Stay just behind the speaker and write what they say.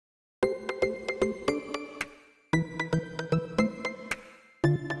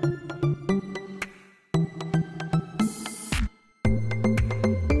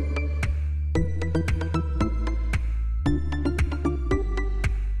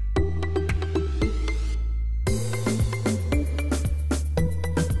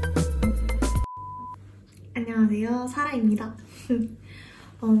안녕하세요, 사라입니다.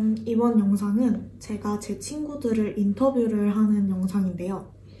 이번 영상은 제가 제 친구들을 인터뷰를 하는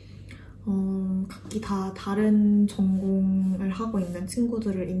영상인데요. 각기 다 다른 전공을 하고 있는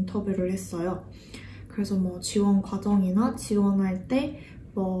친구들을 인터뷰를 했어요. 그래서 뭐 지원 과정이나 지원할 때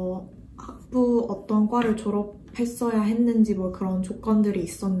뭐 학부 어떤 과를 졸업했어야 했는지 뭐 그런 조건들이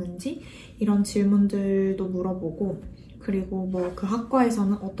있었는지 이런 질문들도 물어보고, 그리고 뭐 그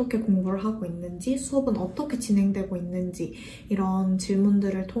학과에서는 어떻게 공부를 하고 있는지, 수업은 어떻게 진행되고 있는지 이런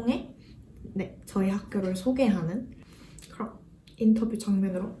질문들을 통해 저희 학교를 소개하는 그런 인터뷰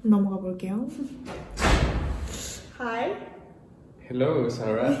장면으로 넘어가 볼게요. Hi. Hello,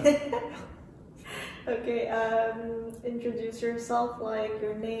 Sarah. Okay, introduce yourself, like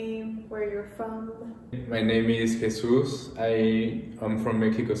your name, where you're from. My name is Jesus. I am from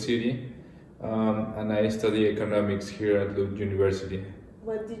Mexico City. And I study economics here at Lund University.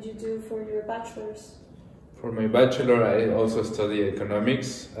 What did you do for your bachelor's? For my bachelor, I also study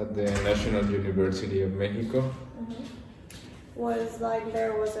economics at the National University of Mexico. Was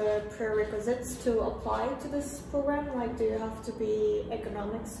there a prerequisites to apply to this program? Like, do you have to be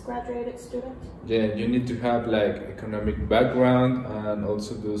economics graduated student? Yeah, you need to have like economic background and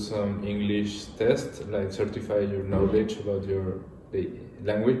also do some English test, like certify your knowledge about your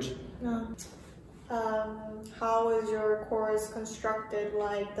language. How is your course constructed,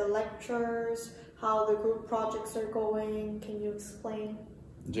 like the lectures, how the group projects are going? Can you explain?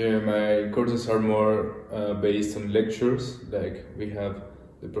 Yeah, my courses are more based on lectures, like we have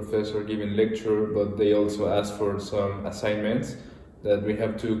the professor giving lecture, but they also ask for some assignments that we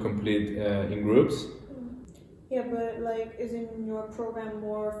have to complete in groups. Yeah, but like, isn't your program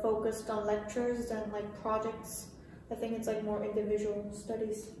more focused on lectures than like projects? I think it's like more individual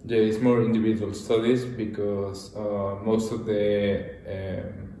studies. Yeah, it's more individual studies because most of the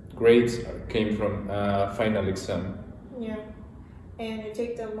grades came from final exam. Yeah, and you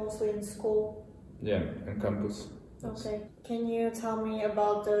take them mostly in school? Yeah, on campus. Okay. Can you tell me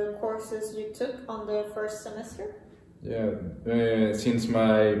about the courses you took on the first semester? Yeah, since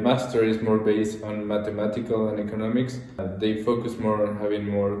my master is more based on mathematical and economics, they focus more on having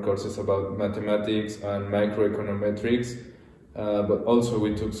more courses about mathematics and microeconometrics, but also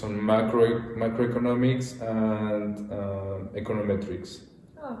we took some macroeconomics and econometrics.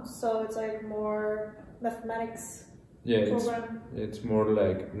 Oh, so it's like more mathematics program? Yeah, it's more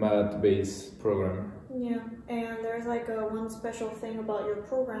like math-based program. Yeah, and there's like one special thing about your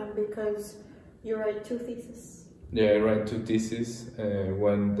program because you write 2 theses. Yeah, I write 2 theses,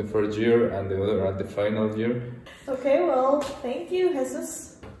 one the first year and the other at the final year. Okay, well, thank you,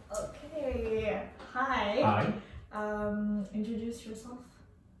 Jesus. Okay, hi. Hi. Introduce yourself.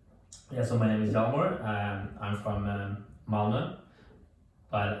 Yeah, so my name is Delmor. I'm from Malmö,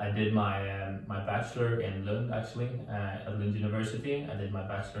 but I did my bachelor in Lund, actually, at Lund University. I did my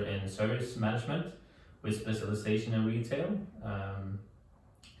bachelor in service management with specialization in retail.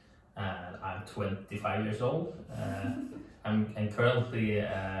 And I'm 25 years old. I'm currently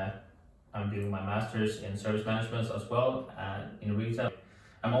I'm doing my master's in service management as well, in retail.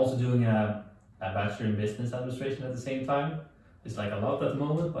 I'm also doing a bachelor in business administration at the same time. It's like a lot at the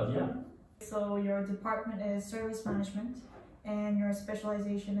moment, but yeah. So your department is service management and your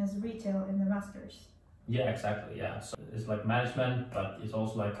specialization is retail in the master's? Yeah, exactly, yeah. So it's like management, but it's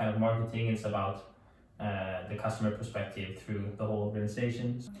also like kind of marketing. It's about the customer perspective through the whole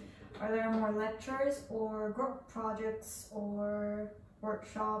organization. Are there more lectures or group projects or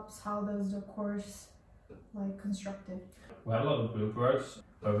workshops? How does the course like constructed? We have a lot of group works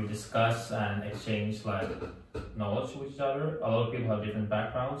where we discuss and exchange like knowledge with each other. A lot of people have different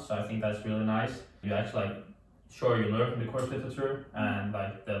backgrounds, so I think that's really nice. You actually you learn from the course literature and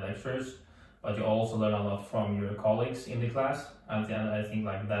like the lectures, but you also learn a lot from your colleagues in the class. And I think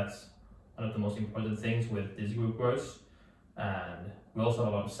like that's one of the most important things with these group works. And we also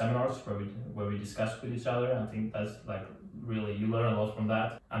have a lot of seminars where we discuss with each other. I think that's like really, you learn a lot from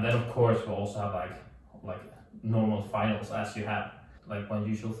that. And then of course we also have like normal finals as you have. Like one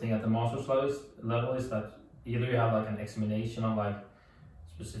usual thing at the master's level is that either you have like an examination on like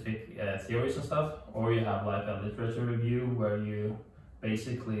specific theories and stuff, or you have like a literature review where you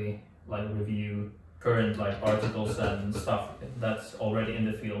basically like review current like articles and stuff that's already in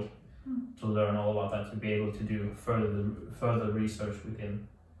the field. To learn all about that, to be able to do further research within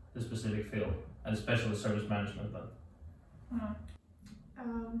the specific field, and especially service management.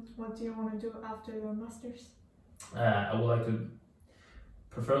 What do you want to do after your master's? I would like to,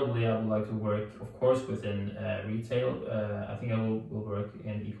 preferably I would like to work, of course, within retail. I think I will work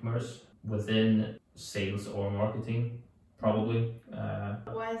in e-commerce, within sales or marketing, probably.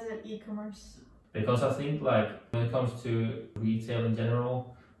 Why is it e-commerce? because I think like when it comes to retail in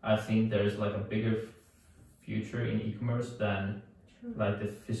general, I think there's like a bigger future in e-commerce than like the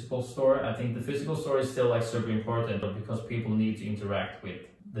physical store. I think the physical store is still like super important because people need to interact with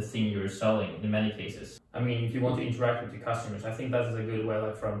the thing you're selling in many cases. I mean, if you want to interact with your customers, I think that is a good way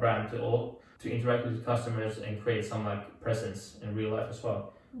like for a brand to interact with customers and create some like presence in real life as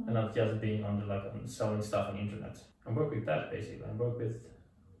well, and not just being on the like selling stuff on the internet. I work with that basically. I work with,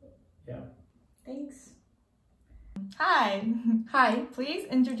 yeah. Thanks. Hi. Hi, please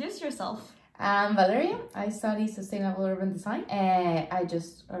introduce yourself. I'm Valeria. I study sustainable urban design. I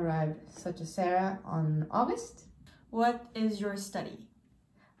just arrived, such as Sarah, on August. What is your study?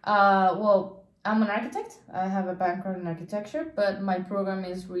 Well, I'm an architect. I have a background in architecture, but my program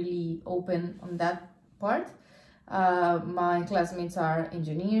is really open on that part. My classmates are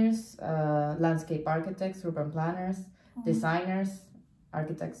engineers, landscape architects, urban planners, designers,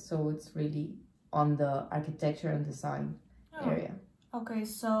 architects, so it's really on the architecture and design area. Okay,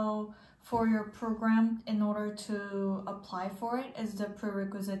 so for your program, in order to apply for it, is the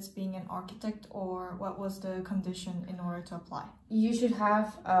prerequisites being an architect, or what was the condition in order to apply? You should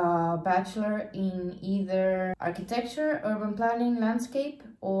have a bachelor in either architecture, urban planning, landscape,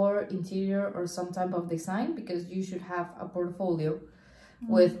 or interior or some type of design, because you should have a portfolio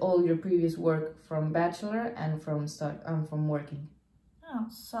with all your previous work from bachelor and from working. Oh,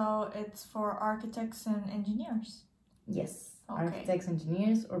 so it's for architects and engineers? Yes. Okay. Architects,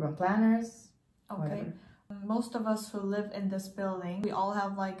 engineers, urban planners. Okay. Whatever. Most of us who live in this building, we all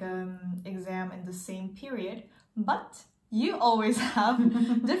have like an exam in the same period, but you always have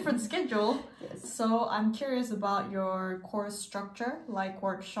different schedule. Yes. So I'm curious about your course structure, like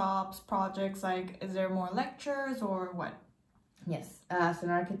workshops, projects, like is there more lectures or what? Yes. As an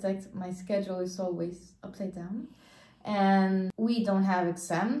architect, my schedule is always upside down. And we don't have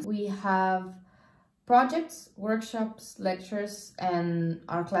exams. We have projects, workshops, lectures, and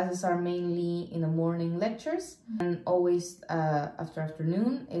our classes are mainly in the morning lectures, and always after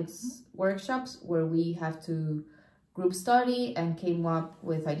afternoon it's workshops where we have to group study and came up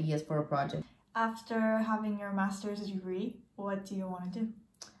with ideas for a project. After having your master's degree, what do you want to do?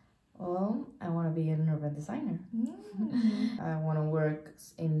 Well, I want to be an urban designer. I want to work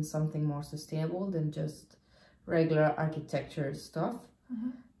in something more sustainable than just regular architecture stuff,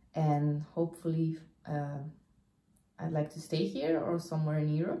 and hopefully I'd like to stay here or somewhere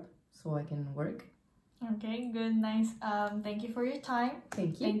in Europe so I can work. Okay, good, nice. Thank you for your time.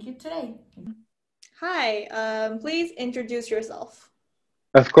 Thank you. Thank you today. Hi, please introduce yourself.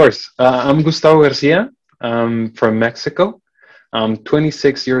 Of course. I'm Gustavo Garcia. I'm from Mexico. I'm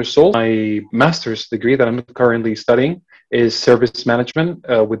 26 years old. My master's degree that I'm currently studying is service management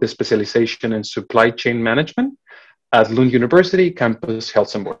with a specialization in supply chain management at Lund University, campus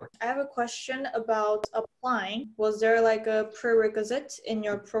Helsingborg. I have a question about applying. Was there like a prerequisite in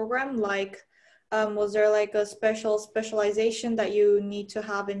your program? Like, was there like a specialization that you need to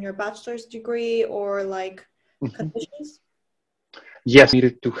have in your bachelor's degree, or like conditions? Yes,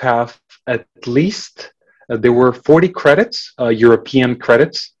 needed to have at least, there were 40 credits, European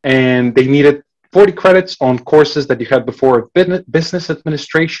credits, and they needed 40 credits on courses that you had before, business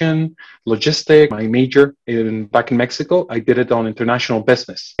administration, logistics. My major back in Mexico, I did it on international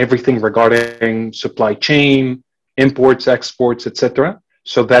business, everything regarding supply chain, imports, exports, etc.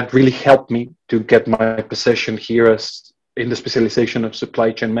 So that really helped me to get my position here as in the specialization of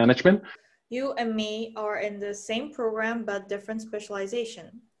supply chain management. You and me are in the same program, but different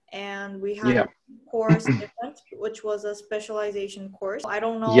specialization. And we had a course different, which was a specialization course. I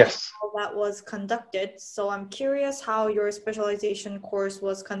don't know how that was conducted, so I'm curious how your specialization course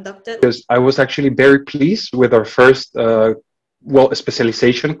was conducted. Because I was actually very pleased with our first, a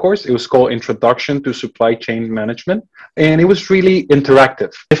specialization course. It was called Introduction to Supply Chain Management, and it was really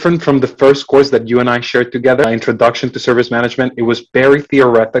interactive. Different from the first course that you and I shared together, Introduction to Service Management. It was very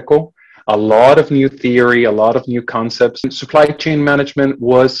theoretical. A lot of new theory, a lot of new concepts. Supply chain management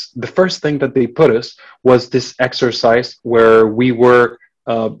was the first thing that they put us, was this exercise where we were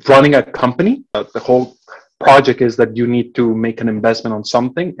running a company. The whole project is that you need to make an investment on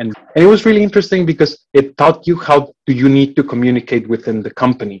something. And it was really interesting because it taught you how do you need to communicate within the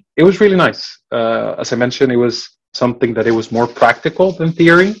company. It was really nice. As I mentioned, it was something that it was more practical than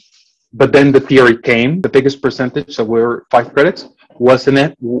theory. But then the theory came. The biggest percentage, so we're 5 credits, was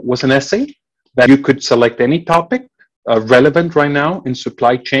an essay that you could select any topic relevant right now in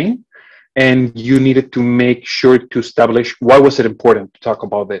supply chain, and you needed to make sure to establish why was it important to talk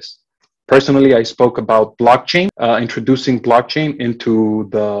about this. Personally, I spoke about blockchain, introducing blockchain into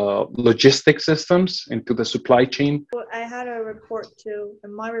the logistics systems, into the supply chain. I had a report too,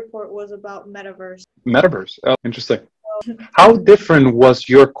 and my report was about metaverse. Metaverse, oh, interesting. How different was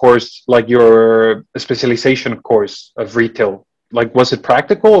your course, like your specialization course of retail? Like, was it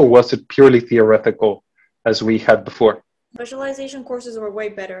practical or was it purely theoretical as we had before? Specialization courses were way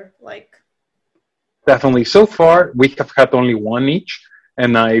better. Definitely. So far, we have had only one each,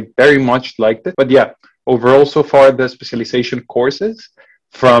 and I very much liked it. But yeah, overall, so far, the specialization courses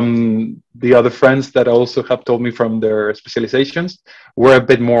from the other friends that also have told me from their specializations were a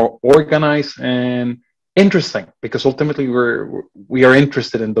bit more organized and interesting, because ultimately we are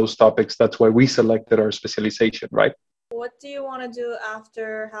interested in those topics. That's why we selected our specialization, right? What do you want to do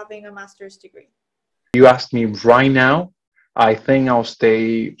after having a master's degree? You asked me right now, I think I'll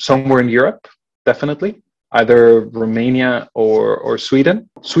stay somewhere in Europe, definitely, either Romania or Sweden.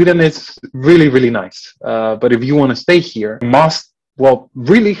 Sweden is really, really nice. But if you want to stay here,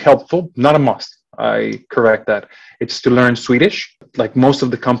 really helpful, not a must. I correct that. It's to learn Swedish. Like most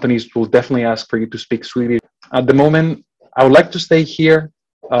of the companies will definitely ask for you to speak Swedish. At the moment, I would like to stay here.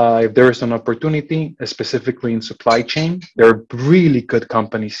 If there is an opportunity, specifically in supply chain, there are really good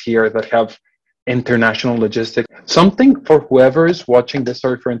companies here that have international logistics. Something for whoever is watching this,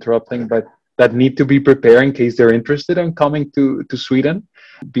 sorry for interrupting, but that need to be prepared in case they're interested in coming to Sweden.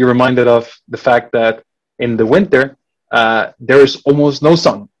 Be reminded of the fact that in the winter, there is almost no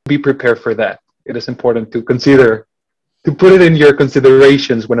sun. Be prepared for that. It is important to consider, to put it in your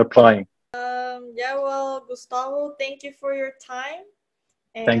considerations when applying. Well, Gustavo, thank you for your time.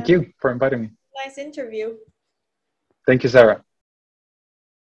 Thank you for inviting me. Nice interview. Thank you, Sarah.